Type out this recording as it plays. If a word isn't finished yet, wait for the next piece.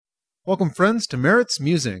Welcome, friends, to Merritt's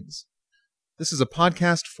Musings. This is a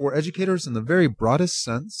podcast for educators in the very broadest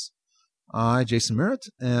sense. I, Jason Merritt,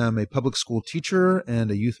 am a public school teacher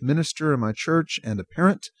and a youth minister in my church and a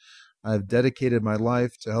parent. I've dedicated my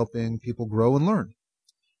life to helping people grow and learn.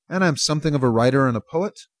 And I'm something of a writer and a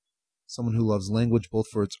poet, someone who loves language both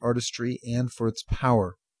for its artistry and for its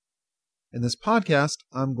power. In this podcast,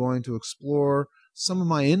 I'm going to explore some of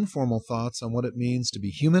my informal thoughts on what it means to be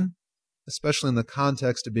human, especially in the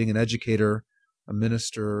context of being an educator, a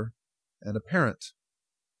minister, and a parent.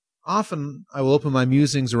 Often, I will open my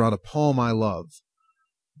musings around a poem I love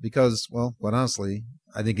because, well, quite honestly,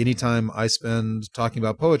 I think any time I spend talking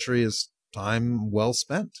about poetry is time well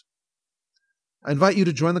spent. I invite you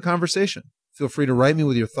to join the conversation. Feel free to write me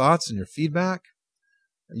with your thoughts and your feedback.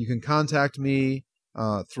 You can contact me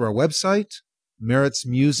through our website,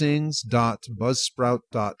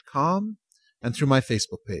 merrittsmusings.buzzsprout.com, and through my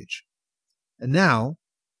Facebook page. And now,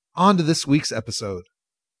 on to this week's episode.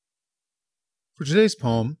 For today's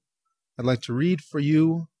poem, I'd like to read for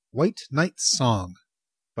you White Knight's Song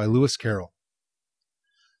by Carrol.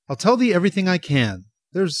 I'll tell thee everything I can.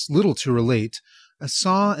 There's little to relate. I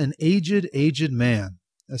saw an aged man,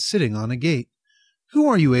 a-sitting on a gate. Who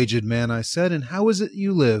are you, aged man? I said, and how is it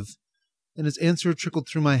you live? And his answer trickled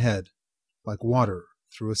through my head, like water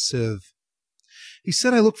through a sieve. He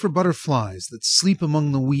said, I look for butterflies that sleep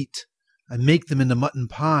among the wheat. I make them into mutton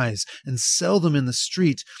pies and sell them in the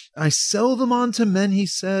street. I sell them on to men, he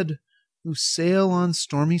said, who sail on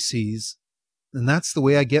stormy seas. And that's the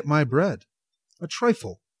way I get my bread. A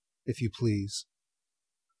trifle, if you please.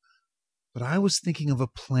 But I was thinking of a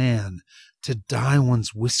plan to dye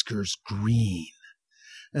one's whiskers green,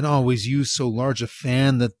 and always use so large a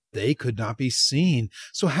fan that they could not be seen.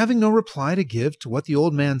 So having no reply to give to what the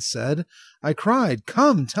old man said, I cried,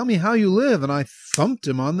 Come, tell me how you live, and I thumped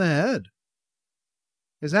him on the head.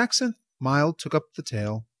 His accent mild took up the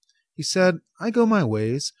tale. He said, I go my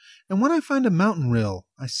ways, and when I find a mountain rill,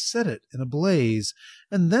 I set it in a blaze,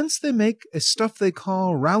 and thence they make a stuff they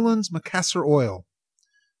call Rowland's Macassar oil.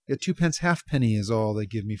 Yet 2 halfpenny is all they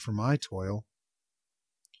give me for my toil.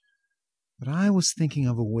 But I was thinking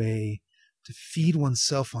of a way to feed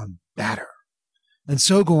oneself on batter, and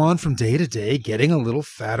so go on from day to day, getting a little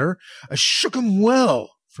fatter. I shook him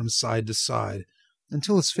well from side to side,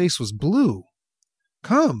 until his face was blue.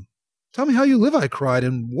 Come, tell me how you live, I cried,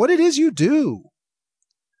 and what it is you do.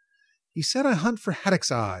 He said, I hunt for haddock's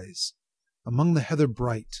eyes among the heather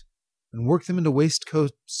bright, and work them into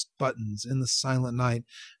waistcoats' buttons in the silent night.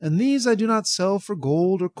 And these I do not sell for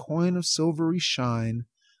gold or coin of silvery shine,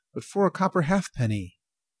 but for a copper halfpenny,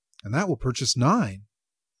 and that will purchase 9.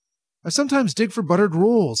 I sometimes dig for buttered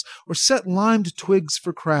rolls, or set limed twigs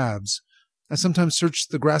for crabs. I sometimes search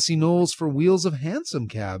the grassy knolls for wheels of hansom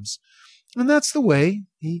cabs. And that's the way,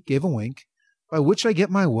 he gave a wink, by which I get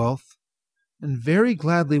my wealth, and very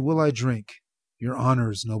gladly will I drink your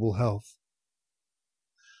honour's noble health.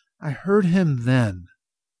 I heard him then,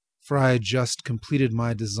 for I had just completed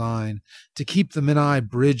my design to keep the Menai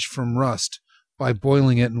bridge from rust by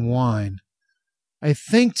boiling it in wine. I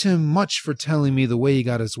thanked him much for telling me the way he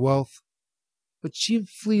got his wealth, but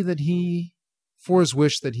chiefly for his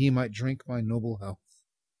wish that he might drink my noble health.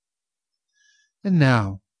 And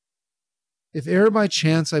now, if e'er by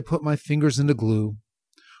chance I put my fingers into glue,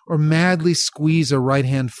 or madly squeeze a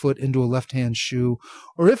right-hand foot into a left-hand shoe,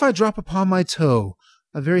 or if I drop upon my toe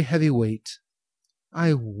a very heavy weight,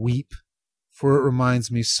 I weep, for it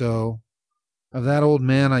reminds me so of that old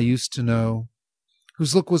man I used to know,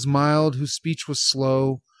 whose look was mild, whose speech was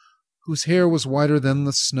slow, whose hair was whiter than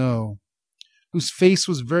the snow, whose face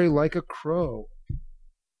was very like a crow,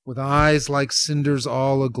 with eyes like cinders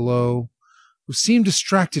all aglow, who seemed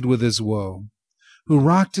distracted with his woe, who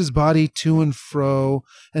rocked his body to and fro,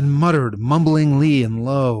 and muttered mumblingly and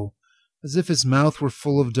low, as if his mouth were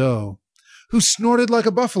full of dough, who snorted like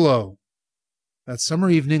a buffalo, that summer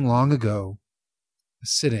evening long ago,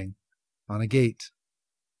 sitting on a gate.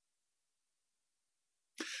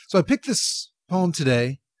 So I picked this poem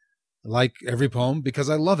today, like every poem,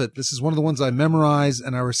 because I love it. This is one of the ones I memorize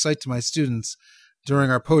and I recite to my students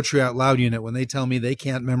during our Poetry Out Loud unit when they tell me they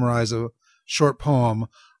can't memorize a short poem.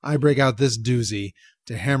 I break out this doozy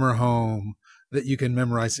to hammer home that you can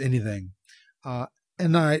memorize anything.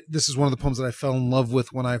 This is one of the poems that I fell in love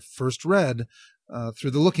with when I first read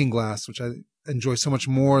Through the Looking Glass, which I enjoy so much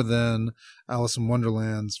more than Alice in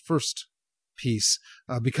Wonderland's first piece,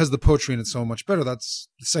 because the poetry in it's so much better. That's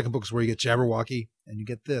the second book is where you get Jabberwocky and you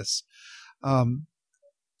get this.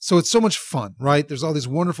 So it's so much fun, right? There's all these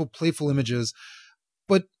wonderful, playful images.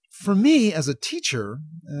 But for me, as a teacher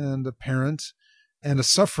and a parent and a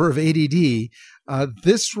sufferer of ADD,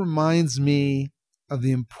 this reminds me of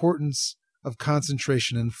the importance of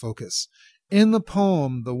concentration and focus. In the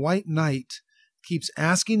poem, the White Knight keeps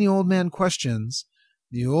asking the old man questions.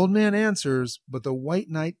 The old man answers, but the White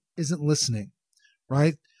Knight isn't listening,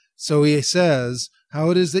 right? So he says,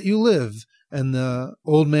 how it is that you live. And the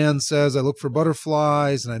old man says, I look for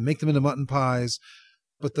butterflies and I make them into mutton pies.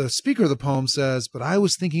 But the speaker of the poem says, but I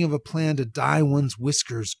was thinking of a plan to dye one's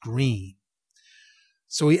whiskers green.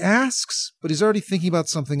 So he asks, but he's already thinking about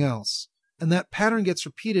something else. And that pattern gets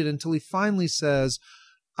repeated until he finally says,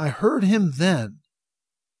 I heard him then,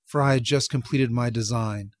 for I had just completed my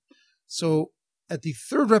design. So at the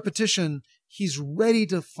third repetition, he's ready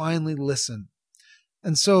to finally listen.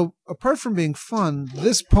 And so, apart from being fun,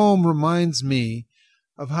 this poem reminds me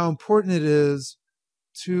of how important it is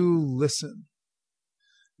to listen.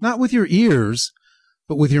 Not with your ears,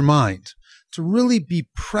 but with your mind. To really be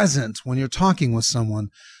present when you're talking with someone,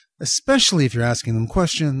 especially if you're asking them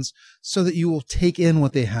questions, so that you will take in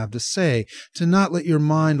what they have to say. To not let your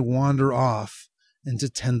mind wander off into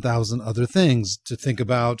 10,000 other things, to think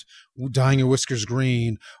about dyeing your whiskers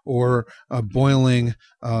green or boiling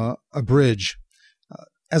a bridge.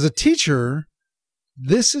 As a teacher,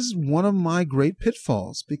 this is one of my great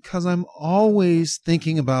pitfalls because I'm always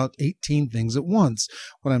thinking about 18 things at once.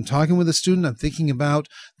 When I'm talking with a student, I'm thinking about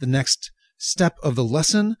the next step of the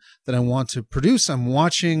lesson that I want to produce. I'm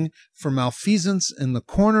watching for malfeasance in the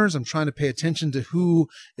corners. I'm trying to pay attention to who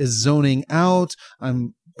is zoning out.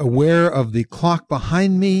 I'm aware of the clock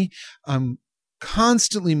behind me. I'm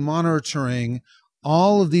constantly monitoring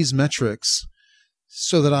all of these metrics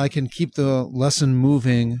so that I can keep the lesson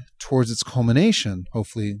moving towards its culmination,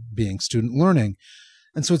 hopefully being student learning.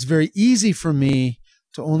 And so it's very easy for me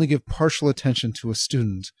to only give partial attention to a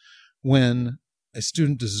student when a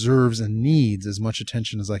student deserves and needs as much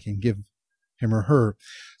attention as I can give him or her.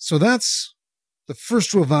 So that's the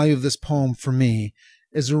first real value of this poem for me,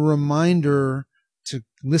 is a reminder to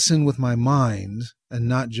listen with my mind and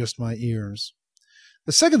not just my ears.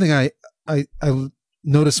 The second thing I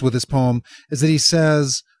notice with this poem is that he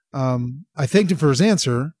says, I thanked him for his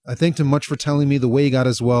answer. I thanked him much for telling me the way he got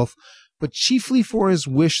his wealth, but chiefly for his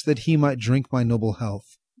wish that he might drink my noble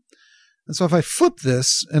health. And so if I flip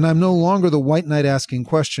this and I'm no longer the White Knight asking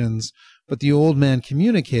questions, but the old man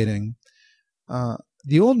communicating,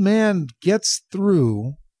 the old man gets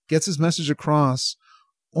his message across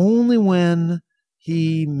only when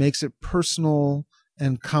he makes it personal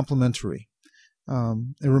and complimentary.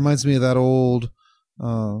 It reminds me of that old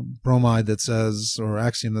bromide that says, or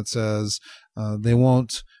axiom that says, they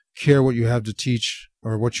won't care what you have to teach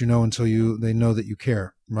or what you know until they know that you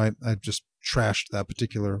care, right? I just trashed that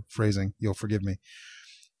particular phrasing. You'll forgive me.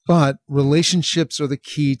 But relationships are the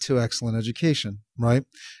key to excellent education, right?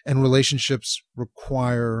 And relationships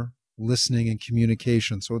require listening and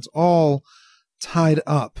communication. So it's all tied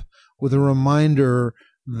up with a reminder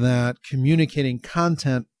that communicating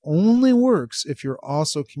content only works if you're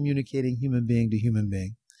also communicating human being to human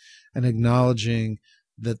being and acknowledging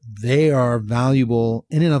that they are valuable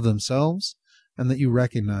in and of themselves and that you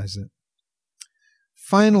recognize it.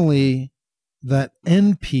 Finally, that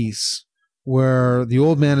end piece where the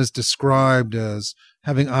old man is described as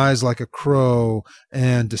having eyes like a crow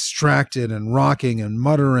and distracted and rocking and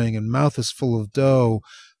muttering and mouth is full of dough.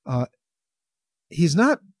 He's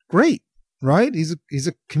not great, right? He's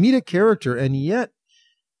a comedic character, and yet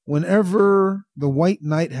whenever the White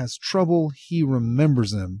Knight has trouble, he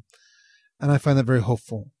remembers him. And I find that very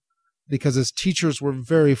hopeful because as teachers, we're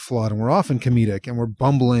very flawed and we're often comedic and we're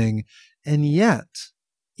bumbling. And yet,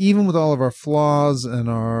 even with all of our flaws and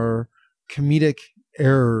our comedic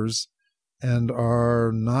errors and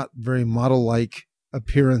our not very model-like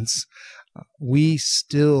appearance, we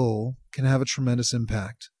still can have a tremendous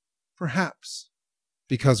impact, perhaps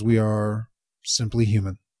because we are simply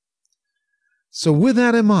human. So with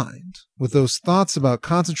that in mind, with those thoughts about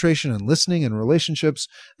concentration and listening and relationships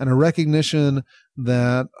and a recognition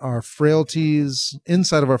that our frailties,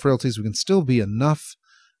 inside of our frailties, we can still be enough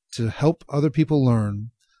to help other people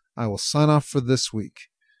learn, I will sign off for this week.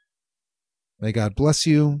 May God bless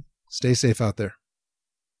you. Stay safe out there.